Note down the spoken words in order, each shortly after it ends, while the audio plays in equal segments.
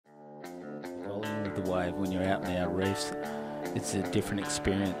of the wave when you're out in our reefs. It's a different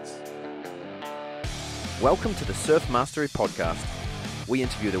experience. Welcome to the Surf Mastery Podcast. We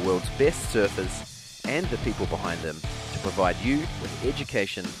interview the world's best surfers and the people behind them to provide you with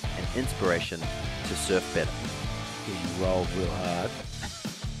education and inspiration to surf better. Getting rolled real hard.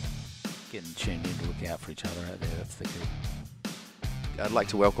 Getting tuned in to look out for each other out there. That's the key. I'd like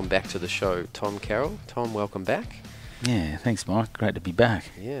to welcome back to the show Tom Carroll. Tom, welcome back. Yeah, thanks, Mike. Great to be back.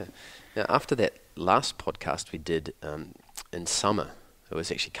 Yeah. Now, after that last podcast we did in summer, it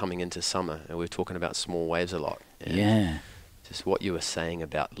was actually coming into summer, and we were talking about small waves a lot. And yeah. just what you were saying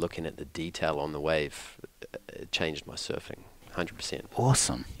about looking at the detail on the wave, it changed my surfing, 100%.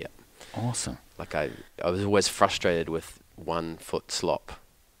 Awesome. Yeah. Awesome. Like I was always frustrated with 1 foot slop,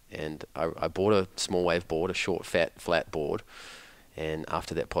 and I bought a small wave board, a short, flat board, and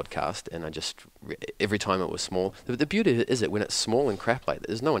after that podcast, and I just, every time it was small, the beauty is that when it's small and crap like that,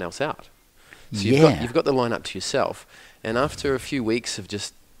 there's no one else out. So you've got the line up to yourself, and after a few weeks of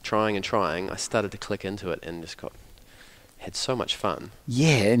just trying, I started to click into it and just had so much fun.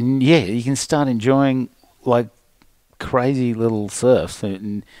 Yeah, and you can start enjoying like crazy little surfs,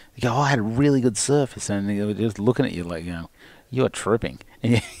 and you go, "Oh, I had a really good surf," and they're just looking at you like, "You're tripping."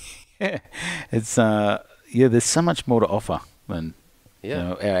 And it's there's so much more to offer than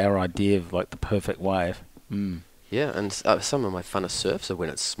our idea of like the perfect wave. Yeah, and some of my funnest surfs are when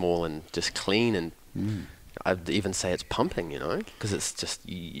it's small and just clean, and I'd even say it's pumping, because it's just,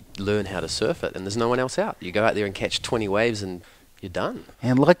 you learn how to surf it, and there's no one else out. You go out there and catch 20 waves, and you're done.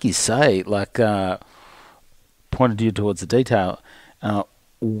 And like you say, pointed you towards the detail,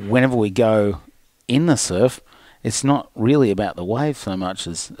 whenever we go in the surf, it's not really about the wave so much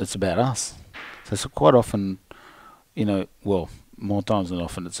as it's about us. So quite often, more times than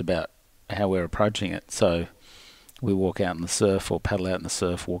often, it's about how we're approaching it. So we walk out in the surf or paddle out in the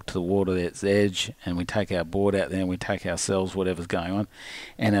surf, walk to the water's edge, and we take our board out there and we take ourselves, whatever's going on,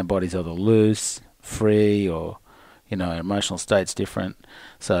 and our body's either loose, free, or, our emotional state's different.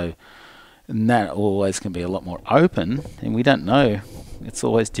 So and that always can be a lot more open, and we don't know. It's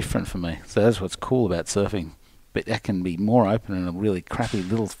always different for me. So that's what's cool about surfing. But that can be more open in a really crappy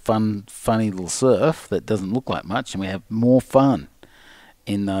little funny little surf that doesn't look like much, and we have more fun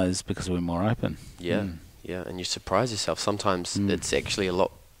in those because we're more open. Yeah, yeah, and you surprise yourself. Sometimes it's actually a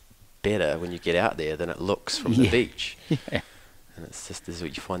lot better when you get out there than it looks from the beach. Yeah. And it's just, this is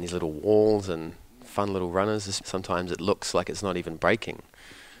what you find, these little walls and fun little runners. Sometimes it looks like it's not even breaking,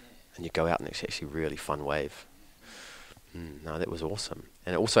 and you go out and it's actually a really fun wave. No, that was awesome.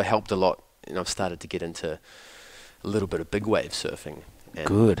 And it also helped a lot. I've started to get into a little bit of big wave surfing. And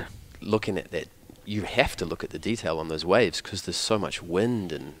good. Looking at that, you have to look at the detail on those waves because there's so much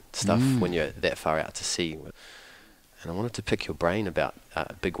wind and stuff when you're that far out to sea. And I wanted to pick your brain about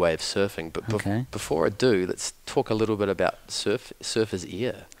big wave surfing. But before I do, let's talk a little bit about surfer's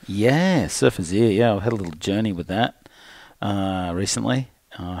ear. Yeah, surfer's ear. Yeah, I've had a little journey with that recently.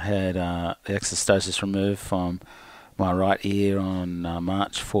 I had the exostosis removed from my right ear on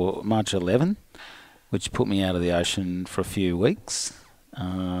March 11, which put me out of the ocean for a few weeks.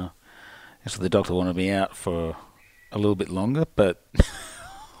 Actually, the doctor wanted me out for a little bit longer, but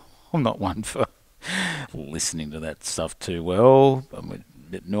I'm not one for listening to that stuff too well. I'm a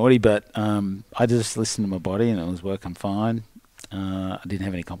bit naughty, but I just listened to my body, and it was working fine. I didn't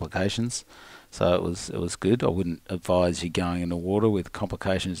have any complications, so it was good. I wouldn't advise you going in the water with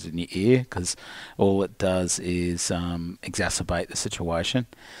complications in your ear, because all it does is exacerbate the situation.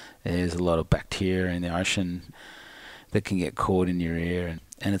 There's a lot of bacteria in the ocean that can get caught in your ear,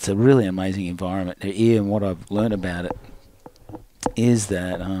 and it's a really amazing environment. The ear, and what I've learned about it is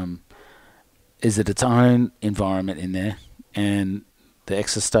that it's its own environment in there, and the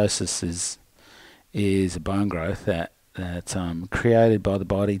exostosis is a bone growth that's created by the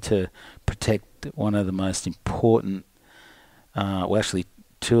body to protect one of the most important, actually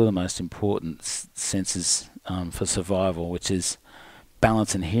two of the most important senses for survival, which is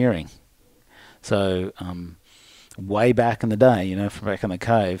balance and hearing. So way back in the day, from back in the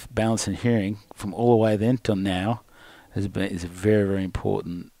cave, balance and hearing from all the way then till now is a very, very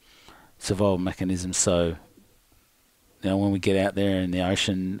important survival mechanism. So when we get out there in the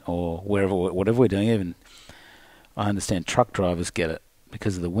ocean or whatever we're doing, even I understand truck drivers get it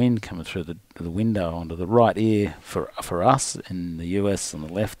because of the wind coming through the window onto the right ear for us in the US on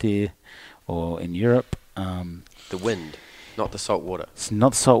the left ear, or in Europe. The wind, not the salt water. It's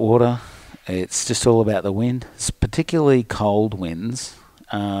not salt water. It's just all about the wind. It's particularly cold winds.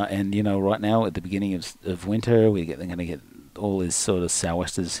 And, right now at the beginning of winter, they're going to get all these sort of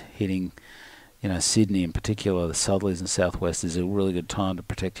sou'westers hitting, Sydney in particular. The southerlies and southwest is a really good time to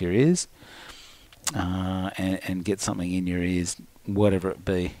protect your ears. and get something in your ears, whatever it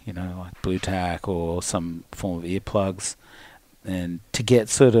be, like blue tack or some form of earplugs. And to get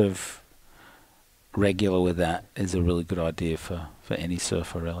sort of regular with that is a really good idea for any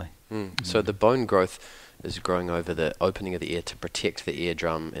surfer, really. So the bone growth is growing over the opening of the ear to protect the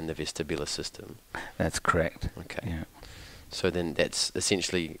eardrum and the vestibular system. That's correct. Okay. Yeah. So then that's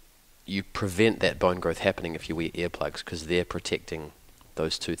essentially, you prevent that bone growth happening if you wear earplugs because they're protecting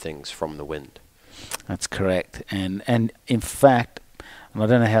those two things from the wind. That's correct. And in fact, and I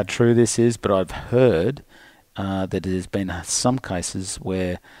don't know how true this is, but I've heard that there's been some cases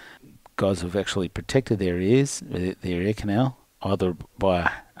where guys have actually protected their ears, their ear canal, either by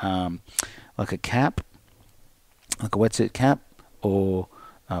like a cap, like a wetsuit cap, or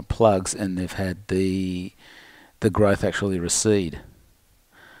plugs, and they've had the growth actually recede.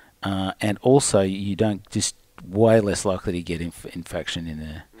 And also, you don't just way less likely to get infection in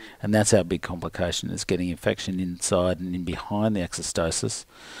there, and that's our big complication: is getting infection inside and in behind the exostosis,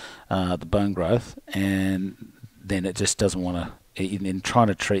 the bone growth, and then it just doesn't want to. In trying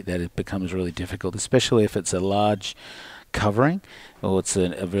to treat that, it becomes really difficult, especially if it's a large covering or it's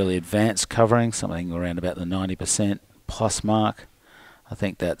a really advanced covering, something around about the 90% plus mark. I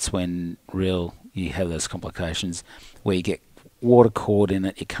think that's when you have those complications where you get water caught in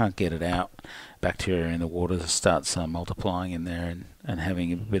it, you can't get it out. Bacteria in the water starts multiplying in there and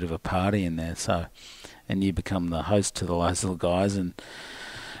having a bit of a party in there. So, and you become the host to those little guys, and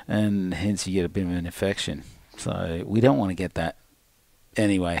hence you get a bit of an infection. So we don't want to get that.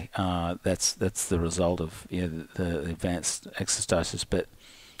 Anyway, that's the result of the advanced exostosis. But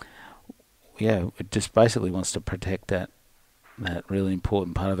yeah, it just basically wants to protect that really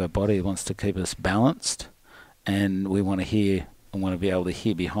important part of our body. It wants to keep us balanced, and we want to hear and want to be able to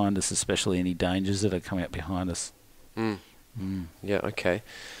hear behind us, especially any dangers that are coming up behind us. Yeah, okay.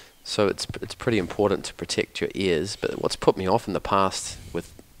 So it's pretty important to protect your ears. But what's put me off in the past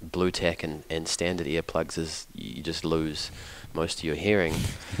with blue tack and standard earplugs is you just lose most of your hearing.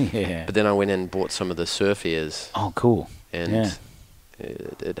 Yeah. But then I went in and bought some of the surf ears. Oh, cool. And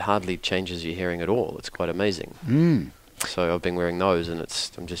it hardly changes your hearing at all. It's quite amazing. So I've been wearing those, and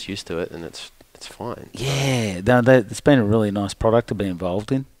I'm just used to it, and it's fine. Yeah, it's been a really nice product to be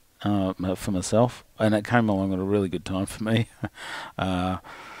involved in for myself, and it came along at a really good time for me on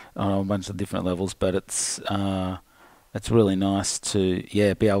a bunch of different levels. But it's really nice to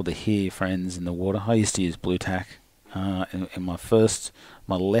be able to hear friends in the water. I used to use blue tack in my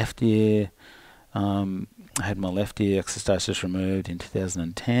left ear. I had my left ear exostosis removed in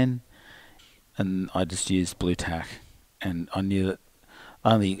 2010, and I just used blue tack, and I knew that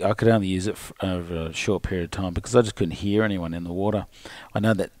I could only use it over a short period of time because I just couldn't hear anyone in the water. I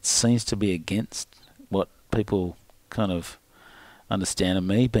know that seems to be against what people kind of understand of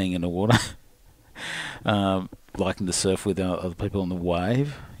me being in the water, liking to surf with other people on the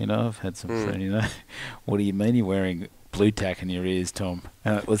wave. I've had some friends, what do you mean you're wearing blue tack in your ears, Tom?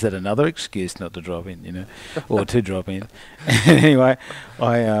 Was that another excuse not to drop in, or to drop in? Anyway,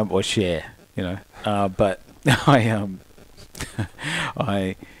 or share, but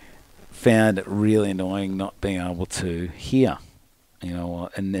I found it really annoying not being able to hear,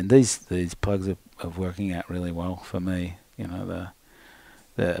 and then these plugs are working out really well for me.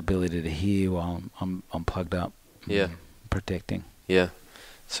 The ability to hear while I'm plugged up. Yeah. Protecting. Yeah.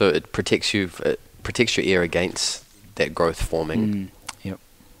 So it protects your ear against that growth forming. Yep.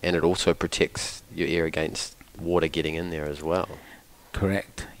 And it also protects your ear against water getting in there as well.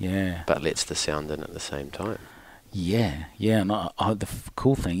 Correct. Yeah. But lets the sound in at the same time. Yeah. And the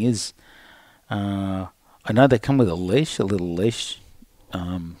cool thing is, I know they come with a little leash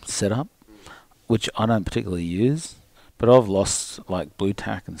setup, which I don't particularly use. But I've lost like blue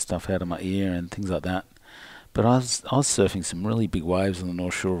tack and stuff out of my ear and things like that. But I was surfing some really big waves on the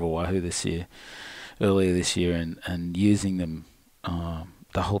North Shore of Oahu earlier this year, and using them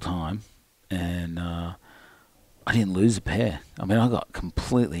the whole time, and I didn't lose a pair. I mean, I got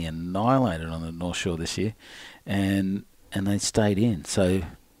completely annihilated on the North Shore this year, and they stayed in. So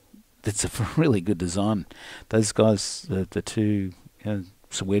it's a really good design. Those guys, the two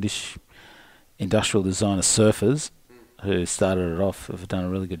Swedish industrial designer surfers who started it off, have done a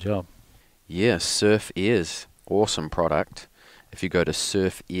really good job. Yeah, Surf Ears, awesome product. If you go to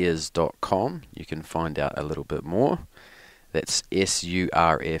surfears.com, you can find out a little bit more. That's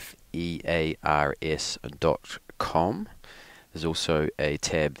surfears.com. There's also a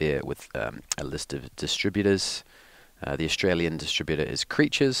tab there with a list of distributors. The Australian distributor is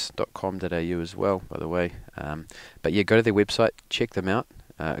creatures.com.au as well, by the way. But yeah, go to their website, check them out.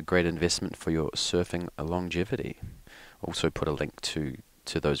 A great investment for your surfing longevity. Also put a link to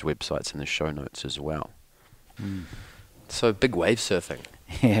to those websites in the show notes as well. So big wave surfing.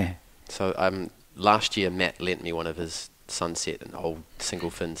 Yeah. So last year Matt lent me one of his Sunset, an old single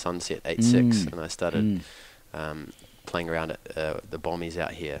fin Sunset 8.6, and I started playing around at the bombies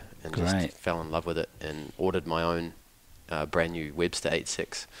out here, and just fell in love with it, and ordered my own brand new Webster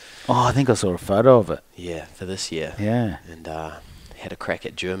 8.6. Oh, I think I saw a photo of it. Yeah, for this year. Yeah. And had a crack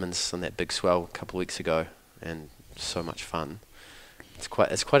at Germans on that big swell a couple of weeks ago, and so much fun. It's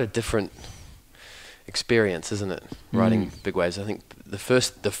quite a different experience, isn't it? Riding big waves. I think the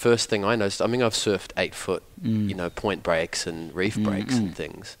first thing I noticed. I mean, I've surfed 8 foot, point breaks and reef breaks and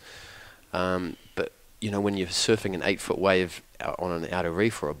things. But when you're surfing an 8 foot wave on an outer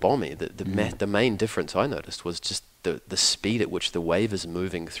reef or a bommy, the main difference I noticed was just the speed at which the wave is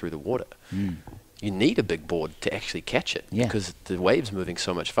moving through the water. You need a big board to actually catch it, because the wave's moving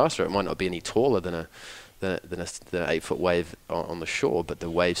so much faster. It might not be any taller than an 8 foot wave on the shore, but the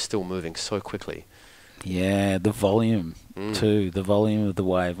wave's still moving so quickly. Yeah, the volume too. The volume of the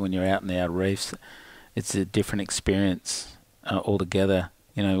wave when you're out in the outer reefs, it's a different experience altogether.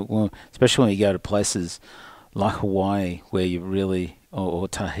 Especially when you go to places like Hawaii, where you really, or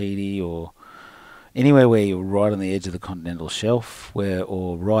Tahiti, or anywhere where you're right on the edge of the continental shelf,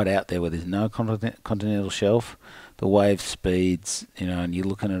 or right out there where there's no continental shelf, the wave speeds, and you're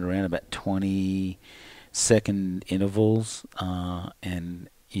looking at around about 20-second intervals, and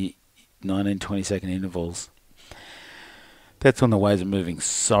 19-20-second intervals. That's when the waves are moving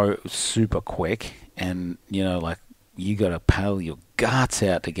so super quick, and you got to paddle your guts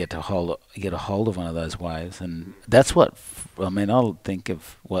out to get a hold of one of those waves, and that's what I'll think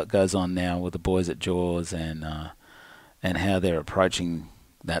of what goes on now with the boys at Jaws, and how they're approaching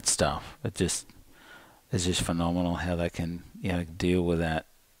that stuff. It's just phenomenal how they can deal with that,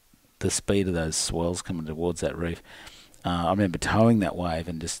 the speed of those swells coming towards that reef. I remember towing that wave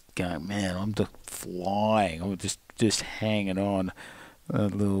and just going, man, I'm just flying. I'm just hanging on a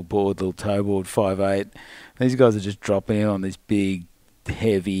little tow board, 5'8". These guys are just dropping in on this big,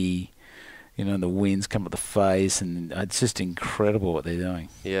 heavy, the winds come at the face, and it's just incredible what they're doing.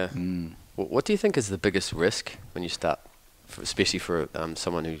 Yeah. What do you think is the biggest risk when you start, especially for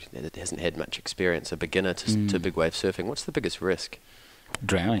someone who hasn't had much experience, a beginner to big wave surfing? What's the biggest risk?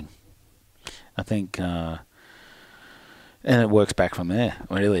 Drowning. I think... and it works back from there.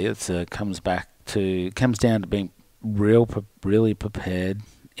 Really, it comes down to being really prepared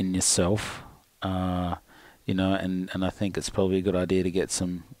in yourself, and I think it's probably a good idea to get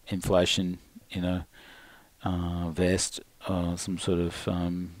some inflation, vest, or some sort of,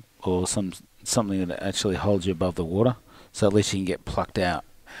 or something that actually holds you above the water, so at least you can get plucked out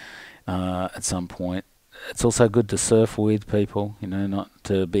at some point. It's also good to surf with people, not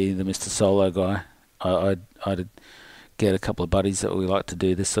to be the Mr. Solo guy. I'd get a couple of buddies that we like to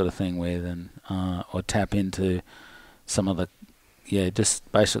do this sort of thing with, and or tap into some of the, just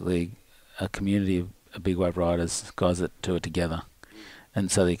basically a community of big wave riders, guys that do it together,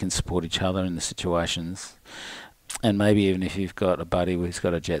 and so they can support each other in the situations. And maybe even if you've got a buddy who's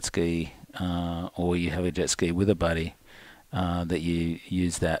got a jet ski, or you have a jet ski with a buddy, that you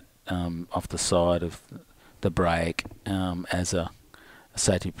use that off the side of the break as a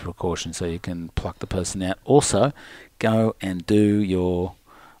safety precaution, so you can pluck the person out. Also, go and do your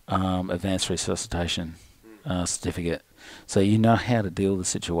advanced resuscitation certificate, so you know how to deal with the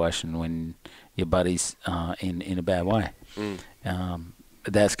situation when your buddy's in a bad way.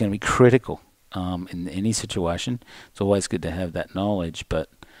 That's going to be critical in any situation. It's always good to have that knowledge, but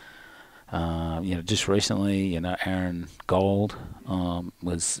just recently, Aaron Gold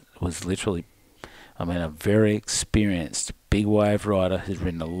was literally, a very experienced big wave rider who's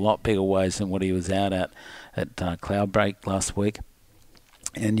ridden a lot bigger waves than what he was out at Cloudbreak last week.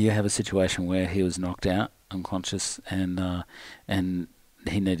 And you have a situation where he was knocked out, unconscious, and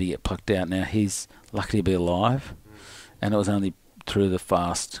he needed to get plucked out. Now, he's lucky to be alive, and it was only through the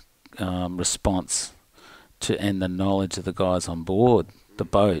fast response and the knowledge of the guys on board the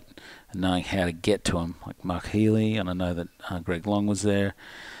boat and knowing how to get to him, like Mark Healy, and I know that Greg Long was there.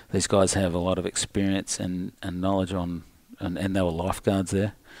 These guys have a lot of experience and knowledge on, and they were lifeguards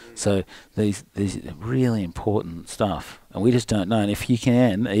there. So these really important stuff, and we just don't know. And if you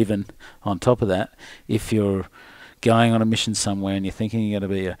can, even on top of that, if you're going on a mission somewhere and you're thinking you're going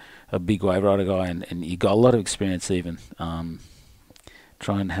to be a big wave rider guy, and you got a lot of experience, even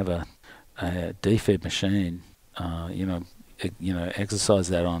try and have a defib machine. Exercise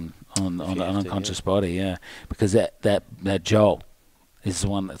that on an unconscious body, because that jolt is the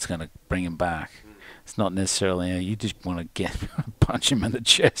one that's going to bring him back. It's not necessarily you just want to get punch him in the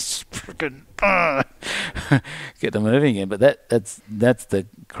chest, freaking get them moving again. But that's the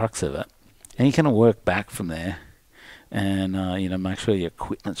crux of it, and you kind of work back from there, and make sure your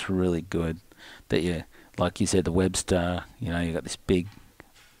equipment's really good. That you, like you said, the Webster, you got this big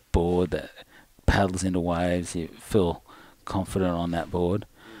board that paddles into waves. You feel confident on that board.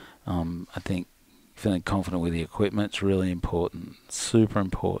 I think feeling confident with the equipment's really important, super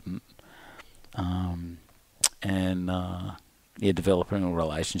important. Developing a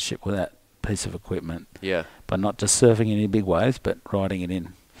relationship with that piece of equipment. Yeah. But not just surfing in any big waves, but riding it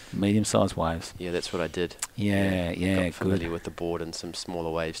in medium-sized waves. Yeah, that's what I did. Yeah, got familiar with the board and some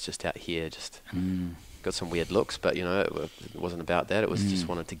smaller waves just out here. Just got some weird looks, but it wasn't about that. It was just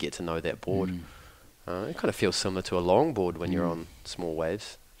wanted to get to know that board. It kind of feels similar to a longboard when you're on small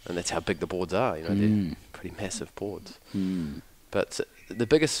waves, and that's how big the boards are. They're pretty massive boards. But the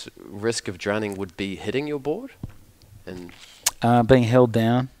biggest risk of drowning would be hitting your board, and being held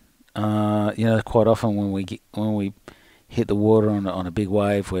down. Quite often when we hit the water on a big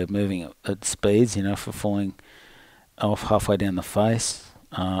wave, we're moving at speeds. For falling off halfway down the face,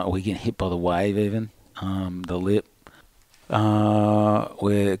 we get hit by the wave even, the lip.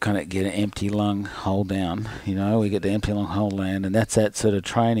 We kind of get an empty lung hold down. We get the empty lung hold down, and that's that sort of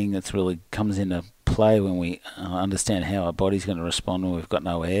training that's really comes into play when we understand how our body's going to respond when we've got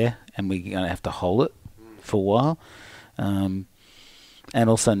no air, and we're going to have to hold it for a while. And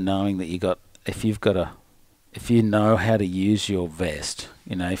also knowing that if you know how to use your vest,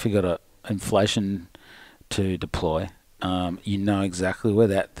 if you've got a inflation to deploy, you know exactly where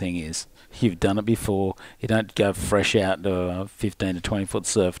that thing is. You've done it before. You don't go fresh out to a 15 to 20 foot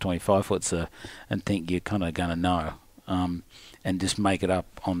surf, 25 foot surf, and think you're kind of going to know, and just make it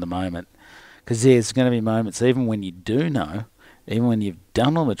up on the moment. Because there's going to be moments, even when you do know, even when you've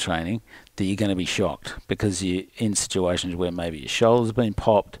done all the training, that you're going to be shocked because you're in situations where maybe your shoulder's been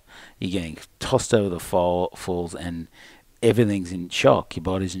popped, you're getting tossed over the falls, and everything's in shock. Your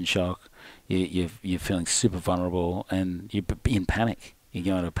body's in shock. You're feeling super vulnerable, and you're in panic. You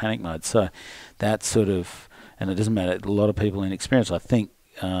go into panic mode. So that sort of, and it doesn't matter, a lot of people in experience, I think,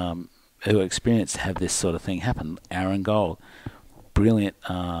 who are experienced have this sort of thing happen. Aaron Gold, brilliant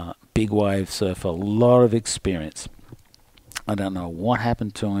big wave surfer, a lot of experience. I don't know what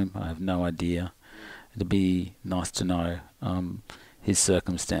happened to him. I have no idea. It'd be nice to know his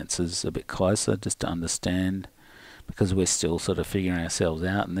circumstances a bit closer, just to understand, because we're still sort of figuring ourselves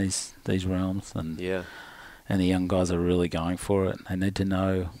out in these realms, and the young guys are really going for it. They need to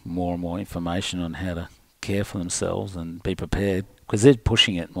know more and more information on how to care for themselves and be prepared, because they're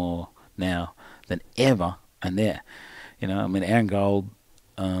pushing it more now than ever. And Aaron Gold,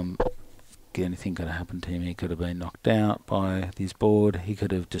 anything could have happened to him. He could have been knocked out by his board. He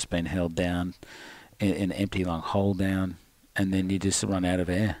could have just been held down in an empty lung hold down, and then you just run out of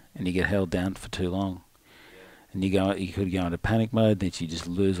air and you get held down for too long. And you could go into panic mode, then you just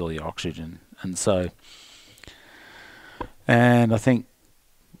lose all your oxygen. And I think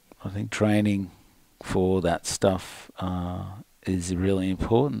training for that stuff is really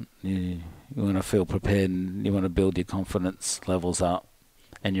important. You want to feel prepared, and you want to build your confidence levels up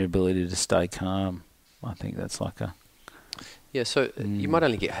and your ability to stay calm. I think that's like a... Yeah, so you might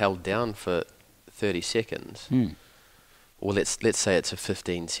only get held down for 30 seconds. Or let's say it's a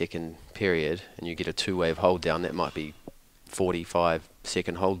 15-second period and you get a two-wave hold down. That might be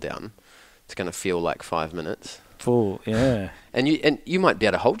 45-second hold down. It's going to feel like 5 minutes. Full, yeah. And you might be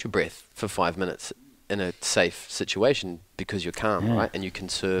able to hold your breath for 5 minutes in a safe situation because you're calm, right? And you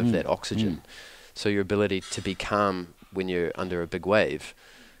conserve that oxygen. So your ability to be calm when you're under a big wave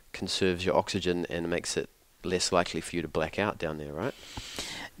conserves your oxygen and makes it less likely for you to black out down there, right?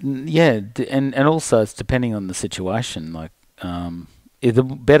 Yeah, and also it's depending on the situation. Like, the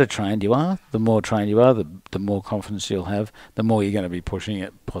better trained you are, the more trained you are, the more confidence you'll have, the more you're going to be pushing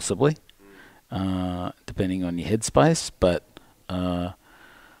it, possibly, depending on your headspace. But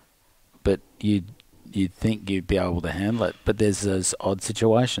you'd think you'd be able to handle it. But there's those odd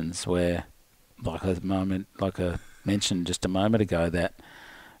situations where, like I mentioned just a moment ago, that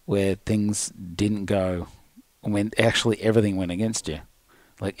where things didn't go, when actually everything went against you.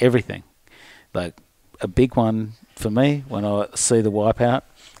 Like everything. Like a big one for me when I see the wipeout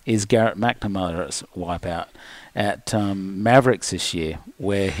is Garrett McNamara's wipeout at Mavericks this year,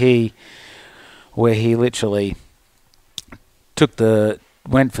 where he literally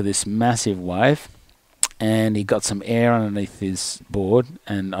went for this massive wave, and he got some air underneath his board,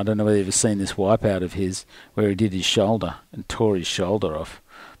 and I don't know whether you've ever seen this wipeout of his where he did his shoulder and tore his shoulder off,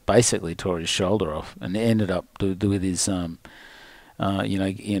 and ended up with his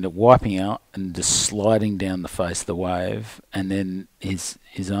he ended up wiping out and just sliding down the face of the wave, and then his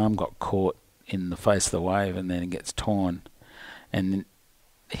arm got caught in the face of the wave, and then it gets torn, and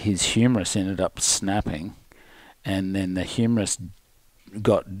his humerus ended up snapping, and then the humerus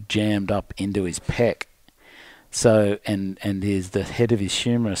got jammed up into his pec. So and the head of his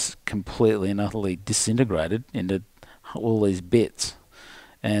humerus completely and utterly disintegrated into all these bits,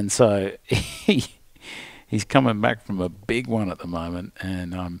 and so he's coming back from a big one at the moment,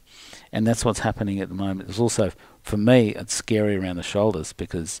 and that's what's happening at the moment. It's also, for me, it's scary around the shoulders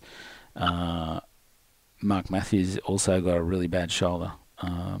because Mark Matthews also got a really bad shoulder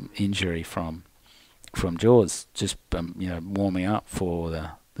injury from Jaws, just warming up for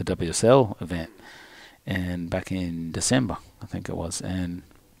the WSL event, and back in December, I think it was, and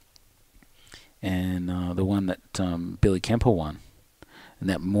the one that Billy Kemper won. And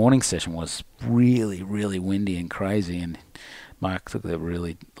that morning session was really, really windy and crazy, and Mark took that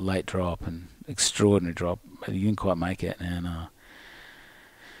really late drop, and extraordinary drop, but he didn't quite make it. And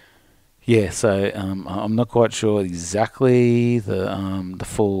so I'm not quite sure exactly the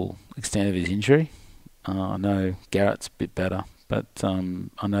full extent of his injury. I know Garrett's a bit better, but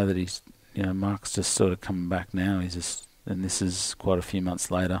I know that he's, Mark's just sort of coming back now. And this is quite a few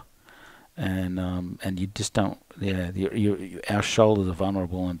months later. And you just don't. Yeah, our shoulders are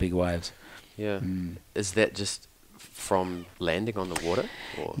vulnerable in big waves. Yeah. Is that just from landing on the water?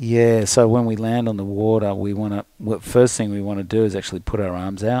 Or? Yeah. So when we land on the water, first thing we want to do is actually put our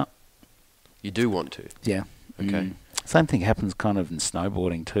arms out. You do want to. Yeah. Okay. Same thing happens kind of in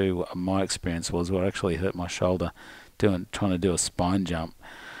snowboarding too. My experience was where I actually hurt my shoulder trying to do a spine jump,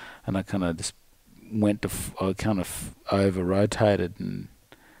 and I kind of just I kind of over rotated and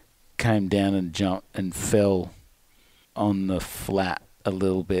came down and jumped and fell on the flat a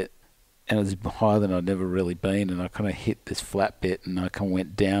little bit, and it was higher than I'd ever really been, and I kind of hit this flat bit, and I kind of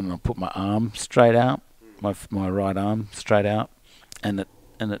went down, and I put my arm straight out, my right arm straight out, and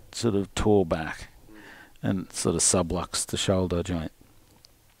it sort of tore back, and it sort of subluxed the shoulder joint.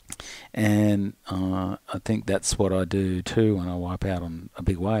 And I think that's what I do too when I wipe out on a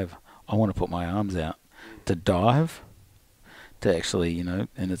big wave. I want to put my arms out to dive, to actually, and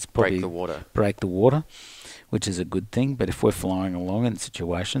it's probably break the water, which is a good thing. But if we're flying along in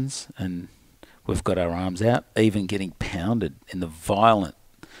situations and we've got our arms out, even getting pounded in the violence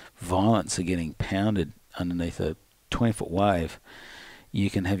of getting pounded underneath a 20-foot wave, you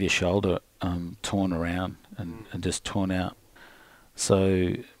can have your shoulder torn around and just torn out.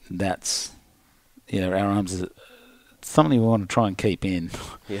 So that's, our arms are something we want to try and keep in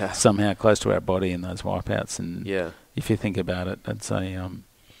somehow close to our body in those wipeouts. And if you think about it, I'd say,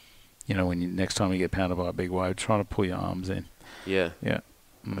 when next time you get pounded by a big wave, try to pull your arms in. Yeah. Yeah.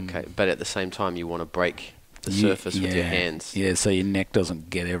 Okay, but at the same time, you want to break the surface with your hands. Yeah, so your neck doesn't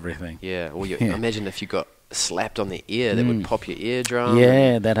get everything. Yeah. Well, imagine if you got slapped on the ear, that would pop your eardrum.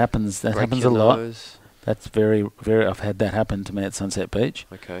 Yeah, that happens. That happens a lot. Nose. That's very, very. I've had that happen to me at Sunset Beach.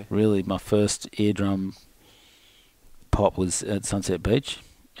 Okay. Really, my first eardrum pop was at Sunset Beach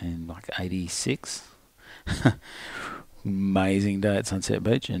in like '86. Amazing day at Sunset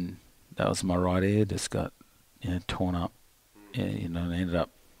Beach, and that was my right ear. Just got torn up. Yeah, and ended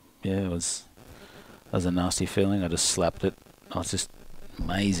up. Yeah, it was a nasty feeling. I just slapped it. I was just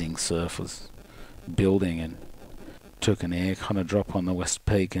amazing. Surf was building and took an air kind of drop on the West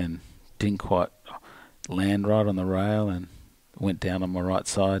Peak and didn't quite land right on the rail and went down on my right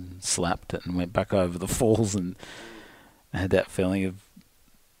side and slapped it and went back over the falls, and I had that feeling of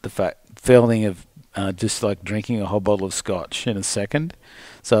just like drinking a whole bottle of scotch in a second.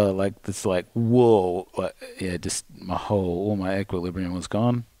 So whoa, just all my equilibrium was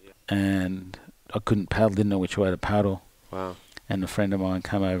gone, and I couldn't paddle, didn't know which way to paddle. Wow. And a friend of mine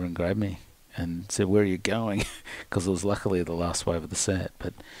came over and grabbed me and said, "Where are you going?" Because it was luckily the last wave of the set.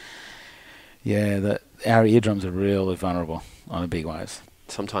 But yeah, our eardrums are really vulnerable on the big waves.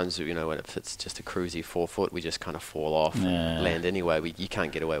 Sometimes, if it's just a cruisy 4-foot, we just kind of fall off and land anyway. You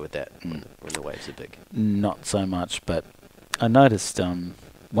can't get away with that when the waves are big. Not so much, but I noticed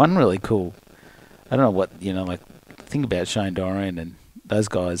one really cool, I don't know what, think about Shane Dorian and those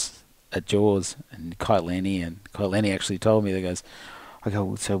guys at Jaws and Kai Lenny actually told me, I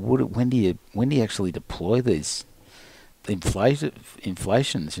go, so when do you actually deploy these inflations, like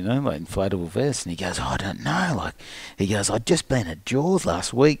inflatable vests? And he goes, I don't know. I'd just been at Jaws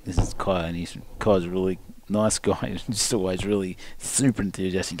last week. This is Kai, and Kai's a really nice guy. He's just always really super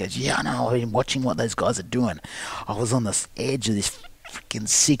enthusiastic. He goes, yeah, I know. I've been watching what those guys are doing. I was on the edge of this freaking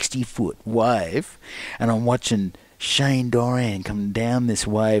 60-foot wave, and I'm watching Shane Dorian come down this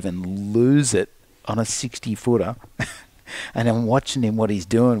wave and lose it on a 60-footer. And I'm watching him, what he's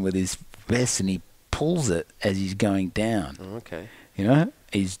doing with his vest, and he pulls it as he's going down. Oh, okay. You know,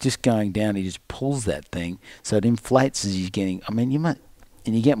 he's just going down. He just pulls that thing, so it inflates as he's getting. I mean, and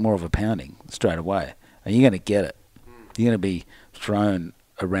you get more of a pounding straight away, and you're going to get it. You're going to be thrown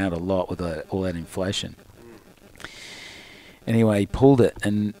around a lot with all that inflation. Anyway, he pulled it,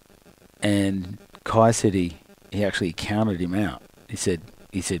 and Kai said he actually counted him out. He said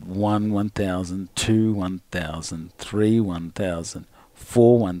 1, 1,000, 2, 1,000, 3, 1,000,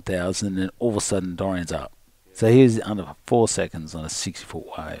 4, 1,000, and all of a sudden Dorian's up. So he was under 4 seconds on a 60-foot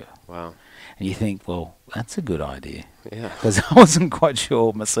wave. Wow. And you think, well, that's a good idea. Yeah. Because I wasn't quite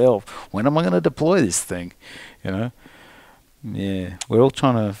sure myself, when am I going to deploy this thing? You know? Yeah. We're all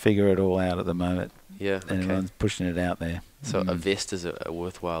trying to figure it all out at the moment. Yeah. Okay. And everyone's pushing it out there. So a vest is a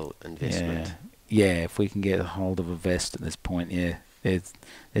worthwhile investment. Yeah, if we can get a hold of a vest at this point, yeah. There's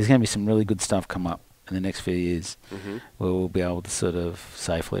going to be some really good stuff come up in the next few years where we'll be able to sort of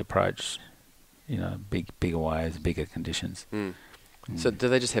safely approach, bigger waves, bigger conditions. So do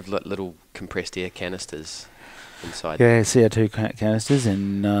they just have little compressed air canisters inside? Yeah, CO2 canisters,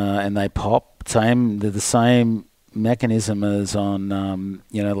 and they pop. They're the same mechanism as on,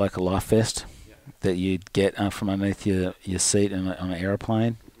 like a life vest that you'd get from underneath your seat on an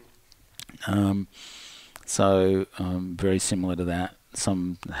aeroplane. So very similar to that.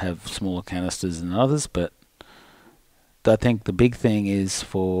 Some have smaller canisters than others, but I think the big thing is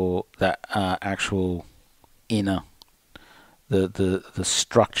for that actual inner, the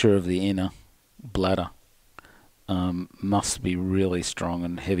structure of the inner bladder must be really strong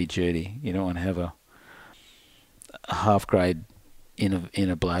and heavy duty. You don't want to have a half-grade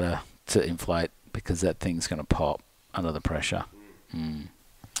inner bladder to inflate, because that thing's going to pop under the pressure.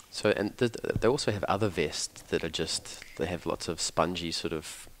 So, and they also have other vests that are they have lots of spongy sort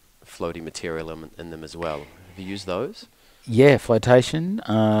of floaty material in them as well. Have you used those? Yeah, flotation.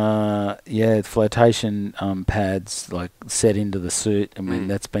 Flotation pads like set into the suit. I mean,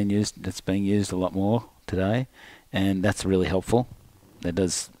 that's being used a lot more today, and that's really helpful. That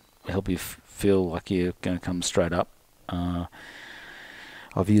does help you feel like you're going to come straight up.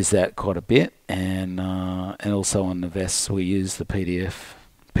 I've used that quite a bit, and also on the vests we use the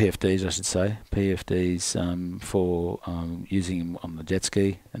PFDs, I should say. PFDs for using them on the jet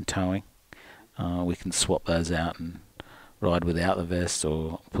ski and towing. We can swap those out and ride without the vest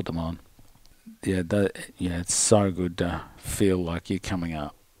or put them on. It's so good to feel like you're coming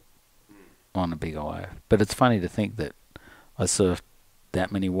up on a bigger wave. But it's funny to think that I surfed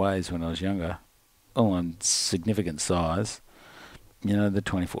that many waves when I was younger, all in significant size. The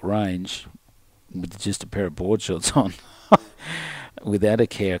 20-foot range with just a pair of board shorts on. Without a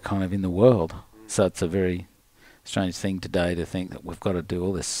care kind of in the world. So it's a very strange thing today to think that we've got to do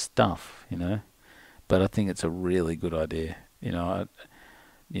all this stuff, But I think it's a really good idea.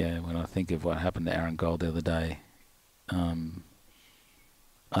 When I think of what happened to Aaron Gold the other day, I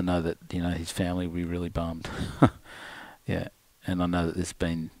know that, his family will be really bummed. Yeah. And I know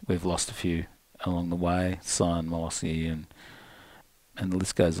that we've lost a few along the way, Sion Molosky and the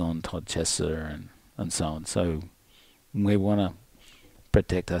list goes on, Todd Chester and so on. So we want to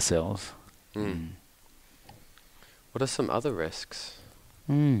protect ourselves. What are some other risks?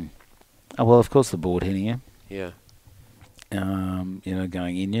 Oh, well, of course, the board hitting you. Yeah.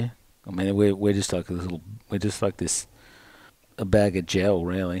 Going in you. I mean, we're just like a bag of gel,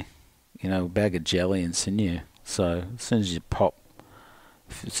 really. A bag of jelly and sinew. So as soon as you pop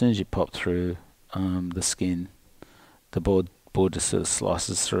through the skin, the board just sort of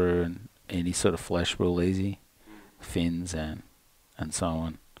slices through, and any sort of flesh real easy, fins and so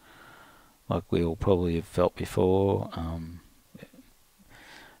on, like we all probably have felt before.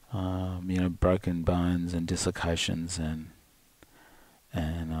 Broken bones and dislocations and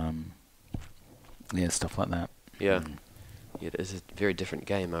stuff like that. Yeah, it is a very different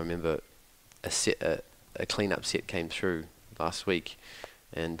game. I remember a clean-up set came through last week,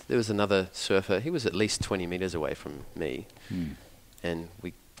 and there was another surfer. He was at least 20 meters away from me, and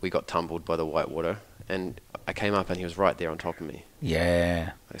we got tumbled by the whitewater, and I came up and he was right there on top of me.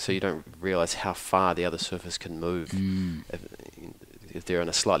 Yeah. So you don't realise how far the other surfers can move if they're in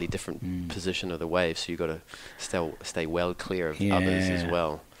a slightly different position of the wave. So you've got to stay well clear of others as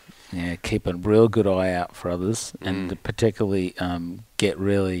well. Yeah, keep a real good eye out for others, and particularly get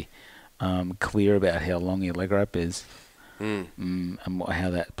really clear about how long your leg rope is, and how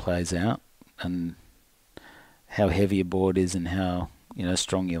that plays out, and how heavy your board is, and how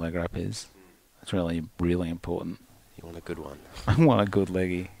strong your leg rope is. It's really, really important. You want a good one. I want a good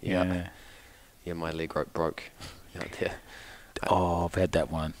leggy. Yeah. Yeah, my leg rope broke out there. I've had that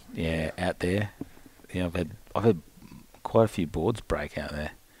one. Yeah, out there. Yeah, I've had quite a few boards break out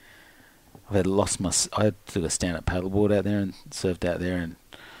there. I had to do a stand-up paddleboard out there and surfed out there, and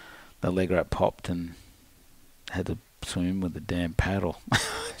the leg wrap popped and had to swim with the damn paddle.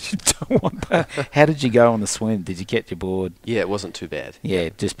 You don't want that. How did you go on the swim? Did you get your board? Yeah, it wasn't too bad. Yeah,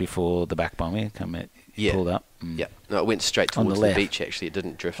 just before the back bomber come out, pulled up. Yeah, no, it went straight towards the beach. Actually, it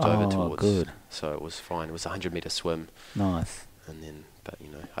didn't drift over towards. Good. So it was fine. It was a 100-meter swim. Nice. And then, but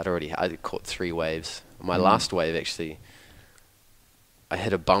I'd caught 3 waves. My last wave actually, I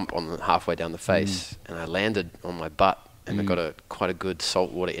hit a bump on halfway down the face, and I landed on my butt, and I got quite a good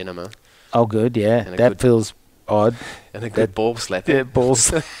saltwater enema. Oh, good, yeah. That feels odd. And a good ball slap. Yeah, ball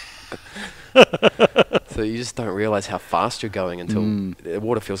slap. So you just don't realise how fast you're going until the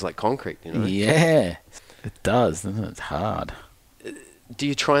water feels like concrete, Yeah, it does, doesn't it? It's hard. Do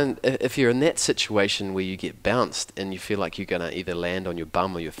you try and, if you're in that situation where you get bounced and you feel like you're going to either land on your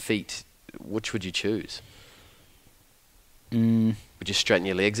bum or your feet, which would you choose? Would you straighten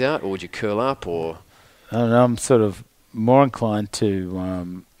your legs out, or would you curl up, or? I don't know, I'm sort of more inclined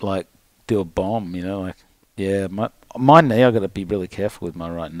to, do a bomb, my knee, I've got to be really careful with my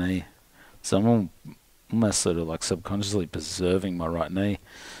right knee. So I'm almost sort of like subconsciously preserving my right knee.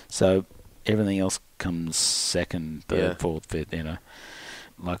 So everything else comes second, third, fourth, fifth,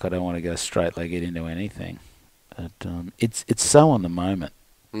 Like I don't want to go straight-legged into anything. But it's so on the moment.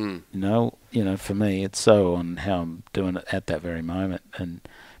 For me, it's so on how I'm doing it at that very moment, and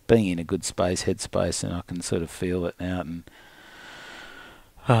being in a good space, headspace, and I can sort of feel it out,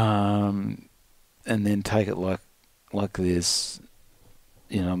 and then take it like there's,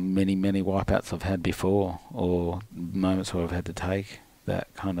 many wipeouts I've had before, or moments where I've had to take that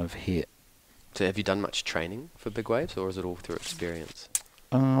kind of hit. So have you done much training for big waves, or is it all through experience?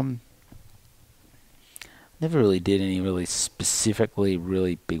 Never really did any really specifically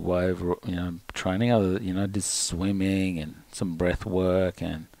really big wave, training. Other, just swimming and some breath work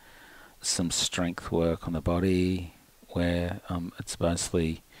and some strength work on the body, where it's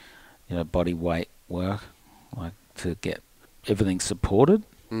mostly, body weight work, like to get everything supported.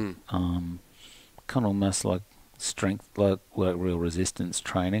 Kind of almost like strength, like real resistance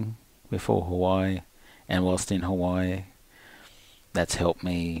training before Hawaii, and whilst in Hawaii, that's helped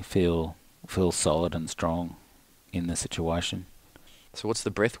me feel solid and strong in the situation. So what's the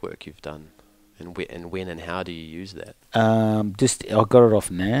breath work you've done, and when and how do you use that? I got it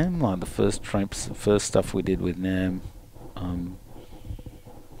off NAM, like the first stuff we did with NAM. I don't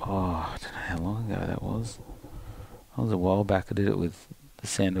know how long ago that was. That was a while back. I did it with the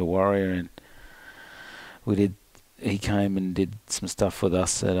Sandhill Warrior, and he came and did some stuff with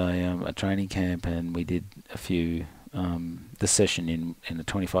us at a training camp, and we did a few, the session in a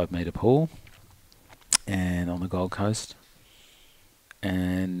 25-metre pool and on the Gold Coast.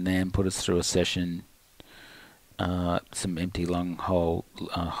 And Nam put us through a session, some empty lung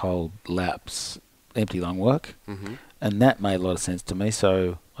hold laps, empty lung work, and that made a lot of sense to me.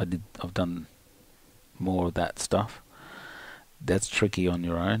 So I've done more of that stuff. That's tricky on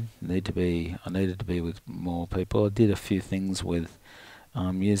your own. I needed to be with more people. I did a few things with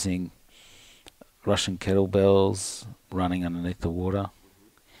using Russian kettlebells, running underneath the water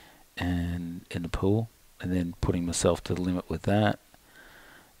and in the pool, and then putting myself to the limit with that,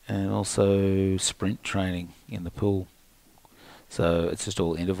 and also sprint training in the pool. So it's just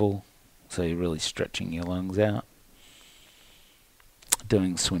all interval, so you're really stretching your lungs out.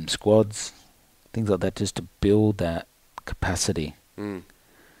 Doing swim squads, things like that, just to build that capacity.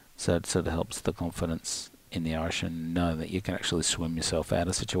 So it sort of helps the confidence in the ocean, know that you can actually swim yourself out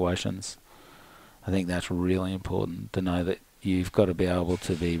of situations. I think that's really important, to know that you've got to be able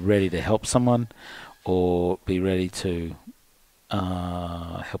to be ready to help someone, or be ready to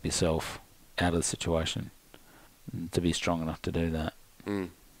help yourself out of the situation, and to be strong enough to do that.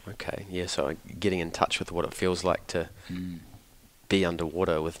 Okay, yeah, so getting in touch with what it feels like to be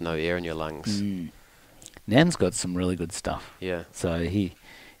underwater with no air in your lungs. Nan's got some really good stuff. Yeah. So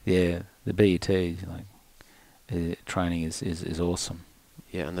the BET training is awesome.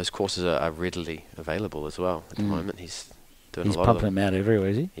 Yeah, and those courses are readily available as well at the moment. He's doing a lot of them. He's pumping them out everywhere,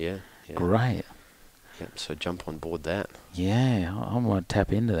 is he? Yeah. Great. Yep, so jump on board that. Yeah, I might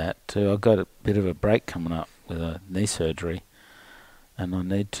tap into that too. I've got a bit of a break coming up with a knee surgery, and I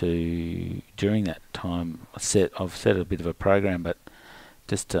need to, during that time, I've set a bit of a program, but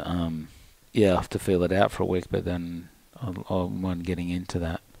just to I have to feel it out for a week, but then I'm getting into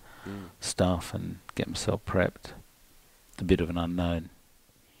that stuff and get myself prepped. It's a bit of an unknown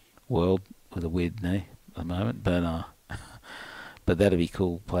world with a weird knee at the moment, but that'd be a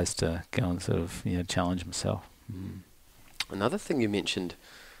cool place to go and sort of challenge myself. Another thing you mentioned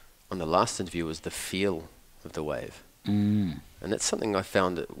on the last interview was the feel of the wave. Mm. And that's something I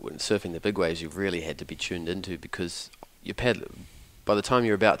found that when surfing the big waves, you really had to be tuned into, because your paddle, by the time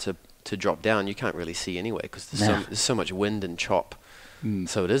you're about to drop down, you can't really see anyway, because there's so much wind and chop.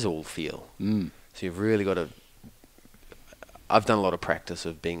 So it is all feel. So you've really got to. I've done a lot of practice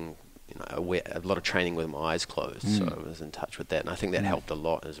of being, aware, a lot of training with my eyes closed, so I was in touch with that, and I think that helped a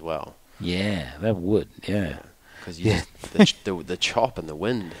lot as well. Yeah, that would. Yeah. Because the chop and the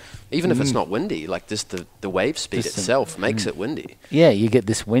wind, even if it's not windy, like just the wave speed Just itself makes it windy. Yeah, you get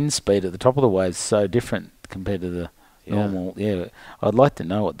this wind speed at the top of the waves so different compared to the normal. Yeah, I'd like to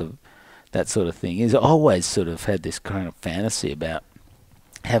know what that sort of thing is. I always sort of had this kind of fantasy about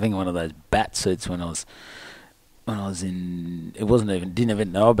having one of those bat suits when I was in. It didn't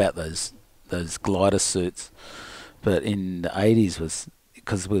even know about those glider suits, but in the 80s was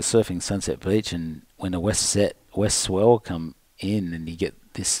because we were surfing Sunset Beach, and when the west swell come in and you get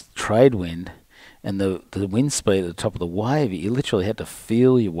this trade wind and the wind speed at the top of the wave, you literally had to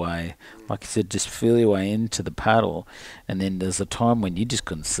feel your way, like you said, just feel your way into the paddle, and then there's a time when you just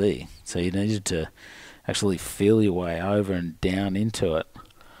couldn't see, so you needed to actually feel your way over and down into it.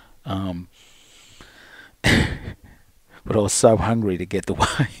 But I was so hungry to get the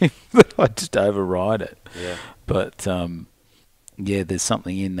wave that I just override it. Yeah. But yeah, there's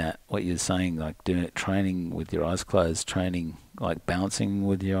something in that, what you're saying, like doing it, training with your eyes closed, training like bouncing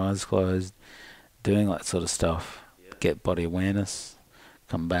with your eyes closed, doing that sort of stuff, get body awareness,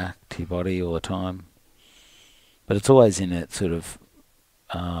 come back to your body all the time. But it's always in that sort of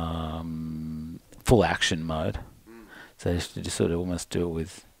full action mode. So you have to just sort of almost do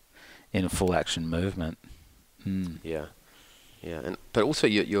it in a full action movement. Yeah, but also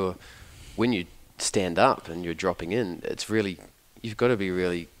you're when you stand up and you're dropping in, it's really, you've got to be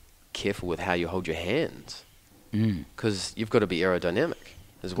really careful with how you hold your hands, because you've got to be aerodynamic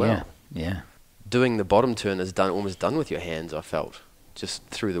as well. Yeah. Doing the bottom turn is almost done with your hands, I felt, just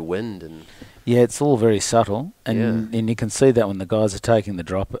through the wind and. Yeah, it's all very subtle, and you can see that when the guys are taking the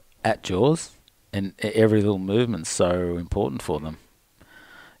drop at jaws, and every little movement's so important for them.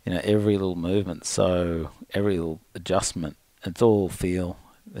 Every little movement, so every little adjustment, it's all feel.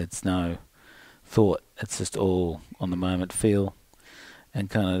 It's no thought. It's just all on the moment feel, and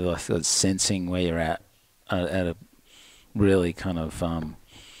kind of like sensing where you're at a really kind of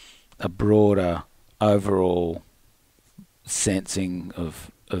a broader overall sensing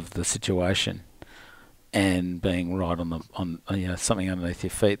of the situation, and being right on something underneath your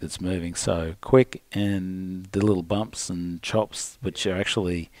feet that's moving so quick, and the little bumps and chops, which are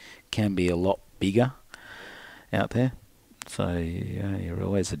actually can be a lot bigger out there. So you're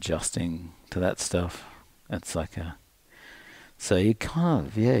always adjusting to that stuff. It's like so you kind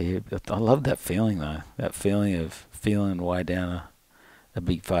of I love that feeling though. That feeling of feeling way down a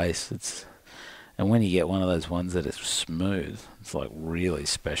big face. And when you get one of those ones that is smooth, it's like really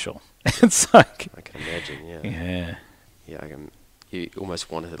special. It's like I can imagine, yeah. You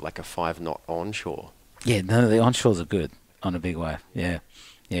almost wanted it like a 5-knot onshore. Yeah, no, the onshores are good on a big wave. Yeah,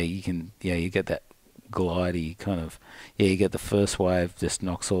 you can. Yeah, you get that glidey kind of. Yeah, you get the first wave just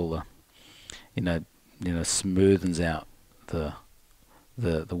knocks all the, smoothens out the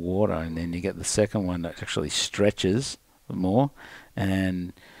water, and then you get the second one that actually stretches more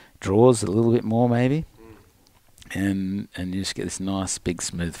and draws a little bit more maybe, and you just get this nice big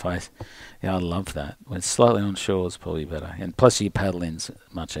smooth face. Yeah, I love that. When it's slightly onshore is probably better, and plus your paddle in's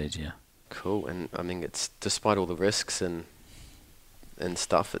much easier. Cool, and I mean, it's despite all the risks and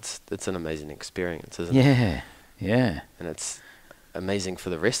stuff, it's an amazing experience, isn't it? Yeah. And it's amazing for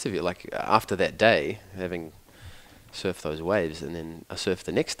the rest of you. Like after that day, having surfed those waves, and then I surfed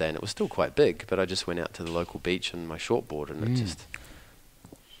the next day, and it was still quite big, but I just went out to the local beach on my shortboard, and it just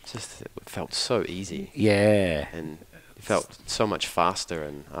it felt so easy. Yeah. And it felt so much faster,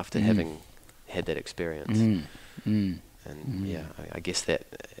 and after having had that experience. I guess that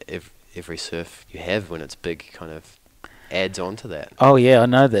every surf you have when it's big kind of adds on to that. Oh yeah, I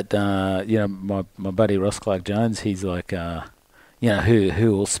know that. My buddy Ross Clark Jones, he's like,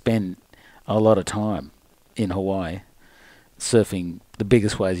 who will spend a lot of time in Hawaii surfing the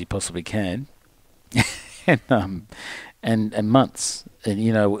biggest waves he possibly can, and months,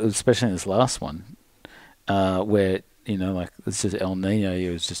 and especially in this last one, where like it's just El Nino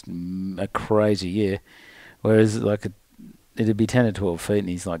year, was just a crazy year, whereas like it'd be 10 or 12 feet, and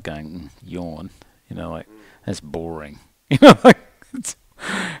he's like going yawn, like that's boring, like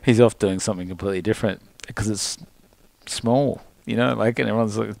he's off doing something completely different because it's small, like, and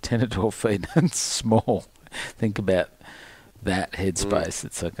everyone's like 10 or 12 feet, and it's small. Think about that headspace.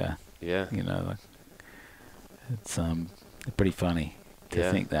 It's like like it's pretty funny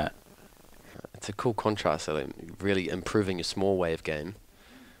to think that. it's a cool contrast. So like really improving your small wave game,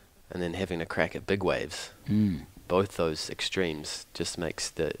 and then having a crack at big waves. Both those extremes just makes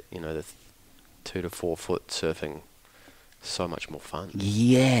the 2 to 4 foot surfing so much more fun.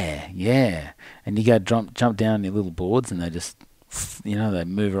 Yeah. And you go jump down your little boards, and they just, they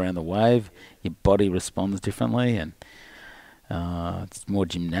move around the wave. Your body responds differently, and it's more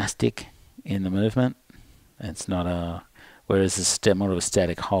gymnastic in the movement. It's not whereas it's more of a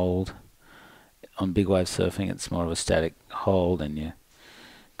static hold. On big wave surfing, it's more of a static hold, and you're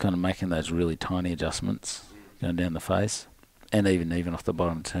kind of making those really tiny adjustments going down the face, and even off the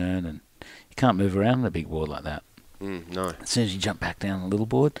bottom turn, and you can't move around on a big board like that. No. As soon as you jump back down a little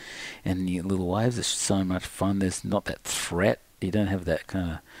board and your little waves, it's so much fun. There's not that threat. You don't have that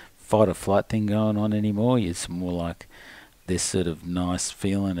kind of fight or flight thing going on anymore. It's more like this sort of nice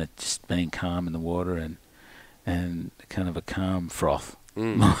feeling of just being calm in the water and kind of a calm froth.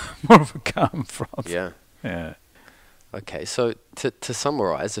 More of a calm froth. Yeah. Yeah. Okay, so to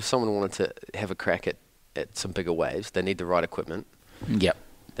summarise, if someone wanted to have a crack at some bigger waves, they need the right equipment. Yep.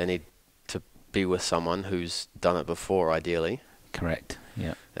 They need to be with someone who's done it before, ideally. Correct.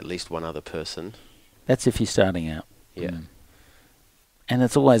 Yeah. At least one other person. That's if you're starting out. Yeah. And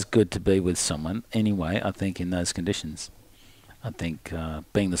it's always good to be with someone anyway, I think, in those conditions. I think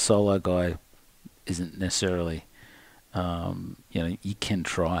being the solo guy isn't necessarily, you can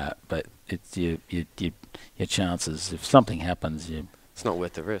try it, but it's your chances. If something happens, it's not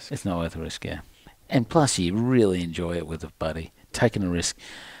worth the risk. It's not worth the risk, yeah. And plus, you really enjoy it with a buddy. Taking a risk,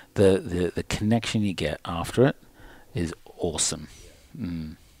 the connection you get after it is awesome.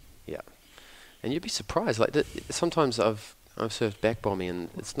 Yeah, and you'd be surprised. Like sometimes I've surfed back bombing, and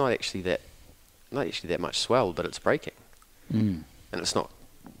it's not actually that much swell, but it's breaking, and it's not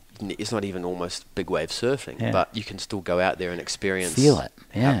even almost big wave surfing, but you can still go out there and feel it,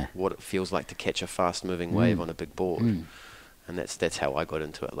 what it feels like to catch a fast moving wave on a big board. And that's how I got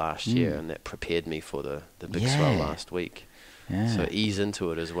into it last year, and that prepared me for the big swell last week. So ease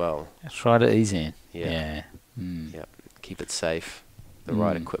into it as well. Try to ease in. Yeah. Keep it safe, the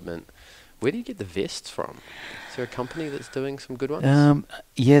right equipment. Where do you get the vests from? Is there a company that's doing some good ones?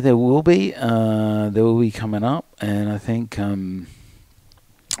 Yeah, there will be. There will be coming up, and I think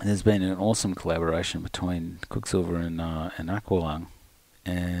there's been an awesome collaboration between Quicksilver and Aqualung,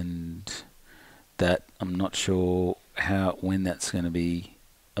 and that I'm not sure when that's going to be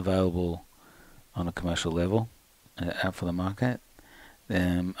available on a commercial level out for the market.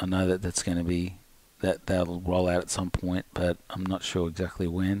 I know that's going to be that'll roll out at some point, but I'm not sure exactly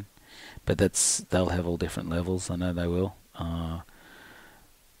when. But they'll have all different levels. I know they will.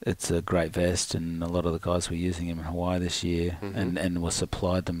 It's a great vest, and a lot of the guys were using them in Hawaii this year, and were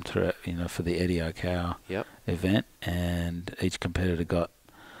supplied them through, for the Eddie O'Cow event. And each competitor got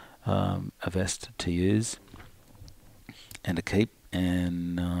a vest to use and to keep,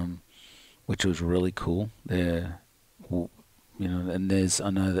 and which was really cool. And I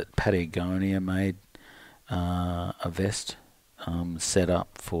know that Patagonia made a vest set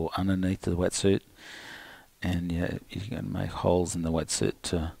up for underneath the wetsuit, and you can make holes in the wetsuit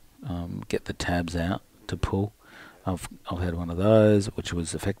to get the tabs out to pull. I've had one of those, which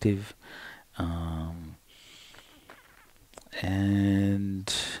was effective, and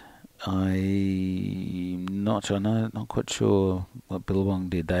I'm not quite sure what Billabong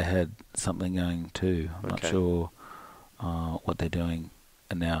did. They had something going too. I'm not sure what they're doing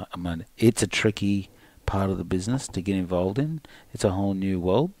now. I mean, it's a tricky part of the business to get involved in. It's a whole new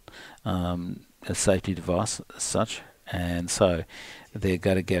world, a safety device as such, and so they've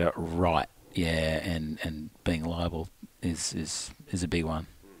got to get it right. Yeah, and being liable is a big one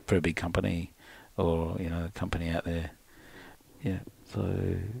for a big company, or a company out there. Yeah,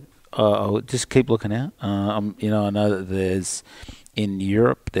 so I'll just keep looking out. I know that in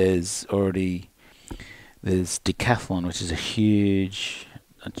Europe there's Decathlon, which is a huge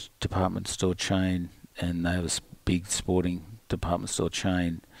department store chain, and they have a big sporting department store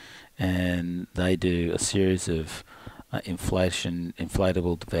chain, and they do a series of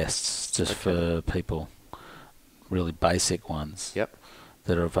inflatable vests just for people, really basic ones. Yep.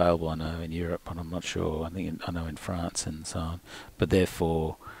 That are available, I know, in Europe, but I'm not sure. I know in France and so on. But they're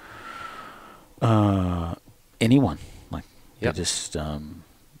for anyone. They're just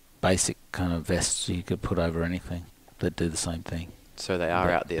basic kind of vests you could put over anything that do the same thing. So they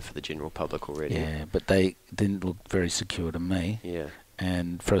are out there for the general public already. Yeah, but they didn't look very secure to me. Yeah.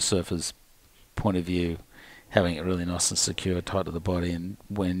 And for a surfer's point of view, having it really nice and secure, tight to the body, and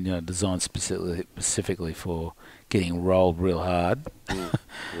when designed specifically for getting rolled real hard,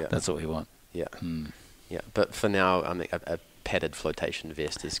 that's what we want. Yeah. Yeah. But for now, I mean, a padded flotation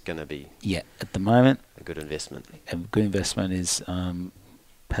vest is going to be at the moment, a good investment. a good investment is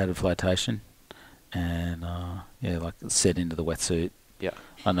padded flotation, and like set into the wetsuit. Yeah.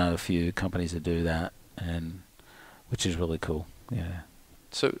 I know a few companies that do that, and which is really cool. Yeah.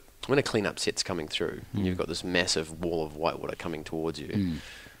 So when a cleanup set's coming through, and you've got this massive wall of whitewater coming towards you,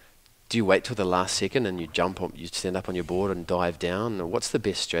 do you wait till the last second and you stand up on your board and dive down? Or what's the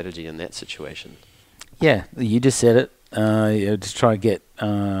best strategy in that situation? Yeah, you just said it. Just try to get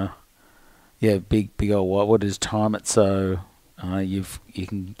big old whitewater. Just time it so you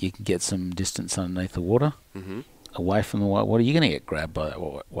can get some distance underneath the water, away from the whitewater. You're going to get grabbed by that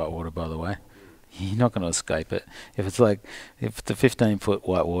whitewater, by the way. You're not going to escape it. If the 15-foot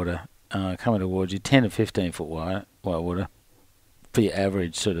whitewater coming towards you, 10 to 15-foot whitewater for your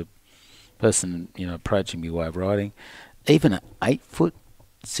average sort of person, approaching your way of riding, even an 8-foot,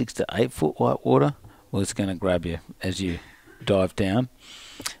 6 to 8-foot whitewater, well, it's going to grab you as you dive down.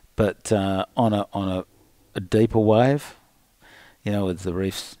 But on a deeper wave, with the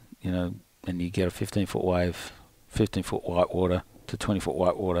reefs, and you get a 15-foot wave, 15-foot whitewater to 20-foot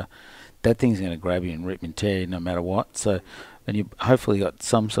whitewater, that thing's going to grab you and rip and tear you no matter what. So, and you hopefully got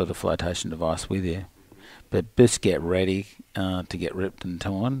some sort of flotation device with you. But just get ready to get ripped and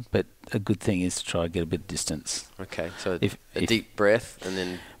torn. But a good thing is to try to get a bit of distance. Okay, so a deep breath and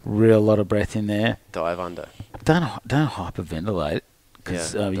then real lot of breath in there. Dive under. Don't hyperventilate,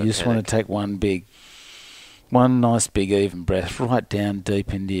 because you just want to take one nice big even breath right down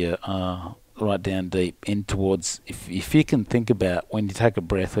deep into your in towards. If you can think about when you take a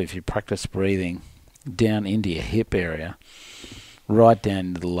breath, or if you practice breathing down into your hip area, right down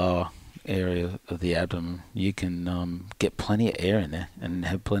into the lower area of the abdomen, you can get plenty of air in there and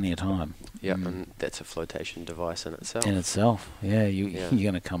have plenty of time. Yeah, and that's a flotation device in itself. You're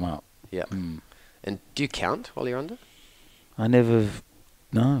going to come up. Yeah. And do you count while you're under? I never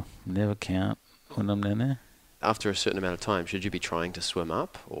count when I'm down there. After a certain amount of time, should you be trying to swim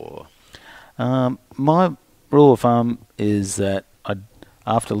up, or? My rule of thumb is that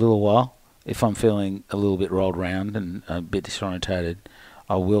after a little while, if I'm feeling a little bit rolled around and a bit disorientated,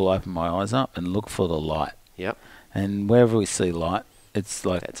 I will open my eyes up and look for the light. Yep. And wherever we see light, it's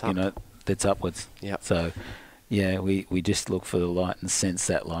like, that's upwards. Yep. So, we just look for the light and sense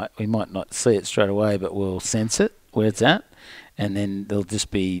that light. We might not see it straight away, but we'll sense it where it's at. And then there'll just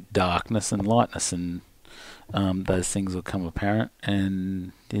be darkness and lightness, and those things will come apparent,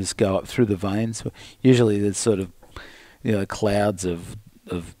 and you just go up through the veins. Usually there's sort of, clouds of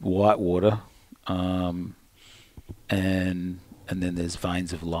white water, and then there's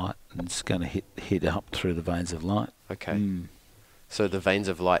veins of light, and it's going to hit up through the veins of light. Okay. So the veins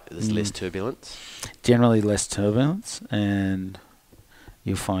of light, there's less turbulence? Generally less turbulence, and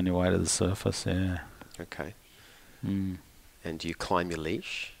you'll find your way to the surface, yeah. Okay. And do you climb your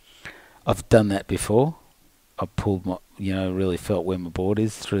leash? I've done that before. I pulled really felt where my board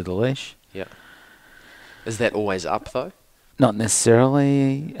is through the leash. Yeah. Is that always up, though? Not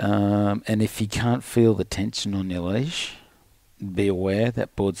necessarily. And if you can't feel the tension on your leash, be aware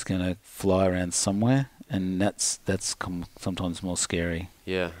that board's going to fly around somewhere, and that's sometimes more scary.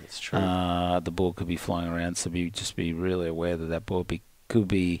 Yeah, it's true. The board could be flying around, so just be really aware that board could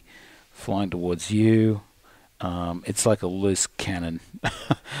be flying towards you. It's like a loose cannon.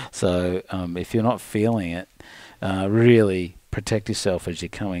 So if you're not feeling it, really protect yourself as you're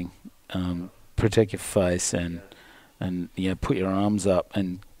coming. Protect your face and put your arms up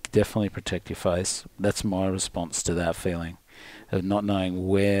and definitely protect your face. That's my response to that feeling of not knowing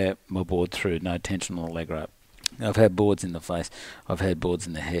where my board threw, no tension on the leg rope. I've had boards in the face, I've had boards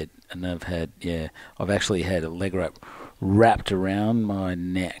in the head, and I've actually had a leg rope wrapped around my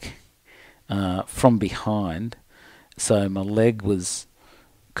neck from behind, so my leg was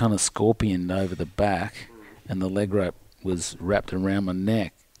kind of scorpioned over the back, and the leg rope was wrapped around my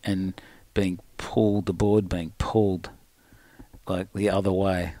neck and the board being pulled like the other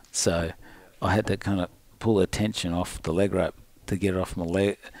way. So I had to kind of pull the tension off the leg rope to get it off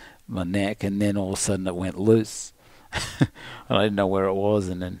my neck, and then all of a sudden it went loose. I didn't know where it was,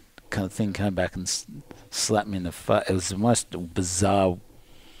 and then kind of thing came back and slapped me in the face. It was the most bizarre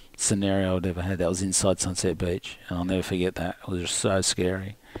scenario I'd ever had. That was inside Sunset Beach, and I'll never forget that. It was just so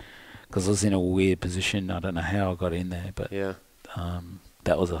scary because I was in a weird position. I don't know how I got in there, but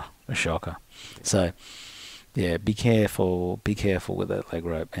that was a shocker. So be careful with that leg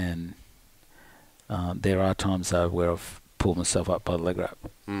rope, and there are times though where I've pulled myself up by the leg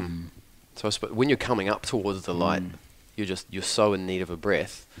rope. So I suppose when you're coming up towards the light, you're so in need of a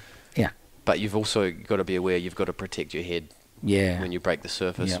breath. Yeah. But you've also got to be aware you've got to protect your head. Yeah. When you break the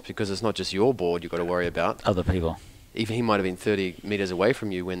surface, because it's not just your board you've got to worry about. Other people. even he might have been 30 meters away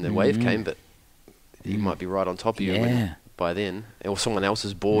from you when the wave came, but he might be right on top of you by then. Or someone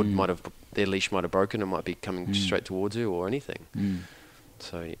else's board their leash might have broken and might be coming straight towards you or anything.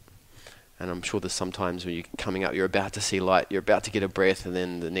 So, and I'm sure there's sometimes when you're coming up, you're about to see light, you're about to get a breath, and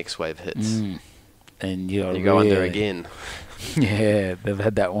then the next wave hits. And you go under again. Yeah, they've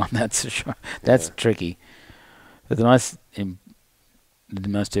had that one. That's for sure. That's tricky. But the most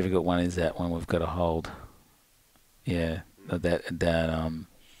difficult one is that one we've got to hold. Yeah, that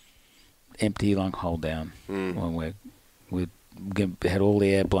empty long hold down when we had all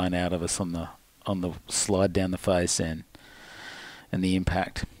the air blown out of us on the slide down the face and the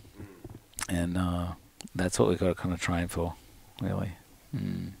impact, and that's what we've got to kind of train for, really.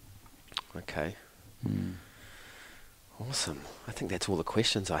 Okay. Awesome. I think that's all the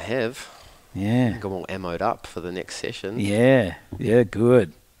questions I have. Yeah. I think I'm all ammoed up for the next session. Yeah. Yeah.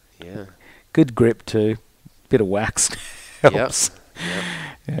 Good. Yeah. Good grip too. Bit of wax helps. Yep.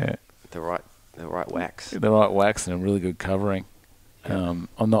 Yeah. The right wax. The right wax and a really good covering. Yep.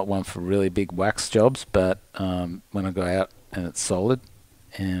 I'm not one for really big wax jobs, but when I go out and it's solid,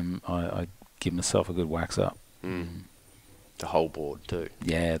 I give myself a good wax up. The whole board too.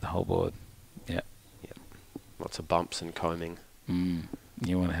 Yeah, the whole board. Yeah. Yep. Lots of bumps and combing.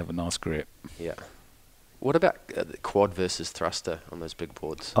 You want to have a nice grip. Yeah. What about the quad versus thruster on those big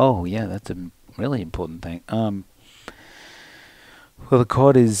boards? Oh, yeah, that's a really important thing. Well, the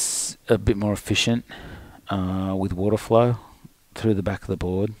quad is a bit more efficient with water flow through the back of the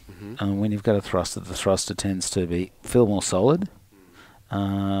board. When you've got a thruster, the thruster tends to feel more solid,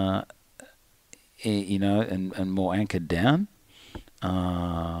 and more anchored down,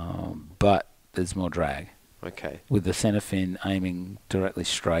 but there's more drag. Okay. With the centre fin aiming directly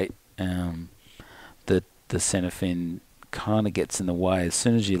straight, the centre fin kind of gets in the way. As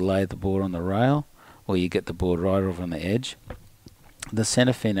soon as you lay the board on the rail, or you get the board right over on the edge, the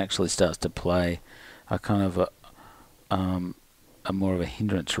centre fin actually starts to play a kind of a more of a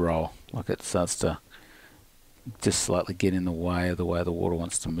hindrance role. Like it starts to just slightly get in the way of the water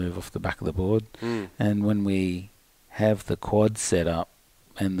wants to move off the back of the board. And when we have the quad set up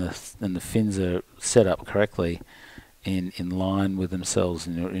and the fins are set up correctly in line with themselves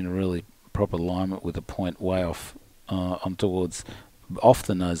in a really proper alignment with a point way off off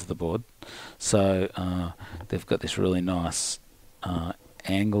the nose of the board, so they've got this really nice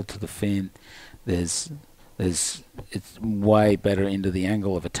angle to the fin. It's way better into the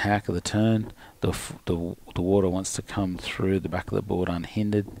angle of attack of the turn. The water wants to come through the back of the board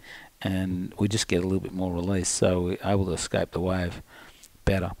unhindered, and we just get a little bit more release, so we're able to escape the wave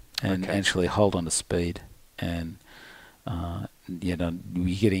better and actually hold on to speed. And you're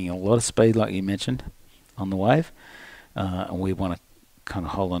getting a lot of speed, like you mentioned, on the wave, and we want to kind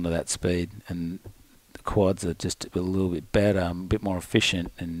of hold on to that speed. And the quads are just a little bit better, a bit more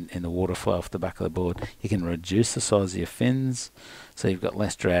efficient in the water flow off the back of the board. You can reduce the size of your fins, so you've got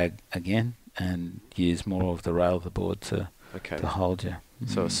less drag again, and use more of the rail of the board to hold you.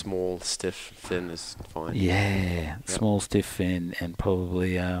 So a small, stiff fin is fine? Yeah, small, stiff fin, and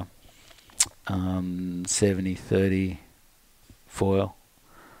probably 70-30 foil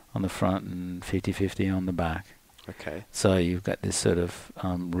on the front and 50-50 on the back. Okay. So you've got this sort of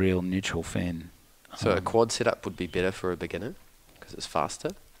real neutral fin. So a quad setup would be better for a beginner because it's faster?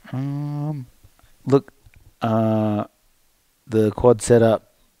 Look, the quad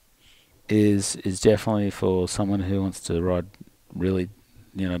setup is definitely for someone who wants to ride really,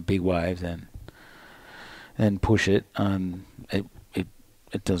 big waves and push it.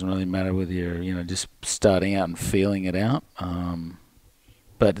 It doesn't really matter whether you're just starting out and feeling it out,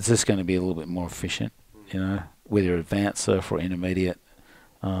 but it's just going to be a little bit more efficient. Whether you're advanced surf or intermediate,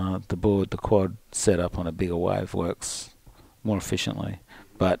 the quad setup on a bigger wave works more efficiently.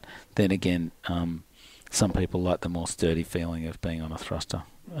 But then again, some people like the more sturdy feeling of being on a thruster,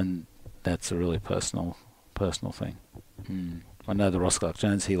 and that's a really personal thing. I know the Ross Clark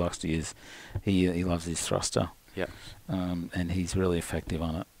Jones, he likes to use, he loves his thruster. Yeah. And he's really effective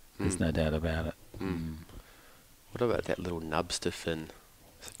on it. There's no doubt about it. What about that little nubster fin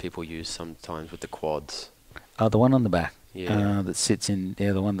that people use sometimes with the quads? The one on the back. Yeah. That sits in,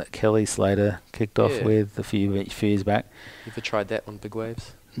 the one that Kelly Slater kicked off with a few years back. You ever tried that on big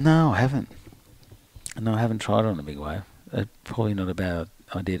waves? No, I haven't. No, I haven't tried it on a big wave. It's probably not a bad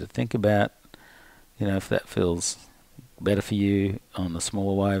idea to think about. If that feels better for you on a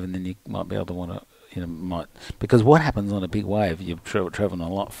smaller wave, and then you might be able to want to, because what happens on a big wave, you're traveling a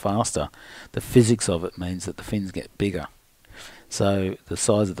lot faster. The physics of it means that the fins get bigger. So the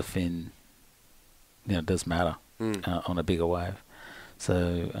size of the fin, does matter on a bigger wave.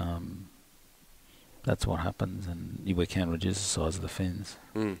 So that's what happens, and we can reduce the size of the fins.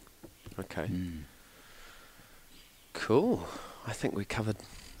 Okay. Cool. I think we covered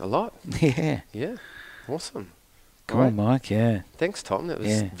a lot. Yeah. Yeah. Awesome. Cool, All right. Mike. Yeah. Thanks, Tom. That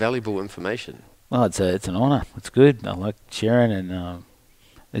was valuable information. Well, it's an honour. It's good. I like sharing, and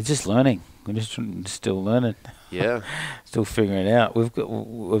it's just learning. We're just still learning. Yeah. Still figuring it out. We've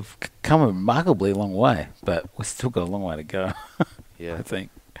come a remarkably long way, but we've still got a long way to go. Yeah. I think.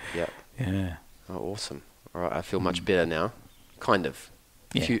 Yeah. Yeah. Oh, awesome. All right. I feel much better now. Kind of.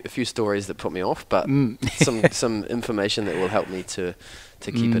 Yeah. A few stories that put me off, but some information that will help me to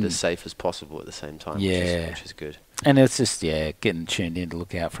keep it as safe as possible at the same time, which is good. And it's just, getting tuned in to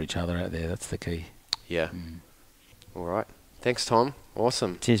look out for each other out there. That's the key. Yeah. All right. Thanks, Tom.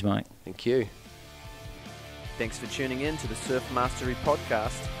 Awesome. Cheers, Mike. Thank you. Thanks for tuning in to the Surf Mastery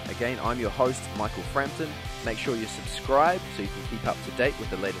Podcast. Again, I'm your host, Michael Frampton. Make sure you subscribe so you can keep up to date with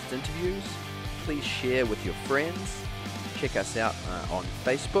the latest interviews. Please share with your friends. Check us out on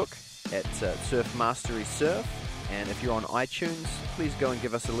Facebook at Surf Mastery Surf. And if you're on iTunes, please go and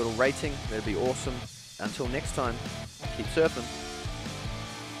give us a little rating. That'd be awesome. Until next time, keep surfing.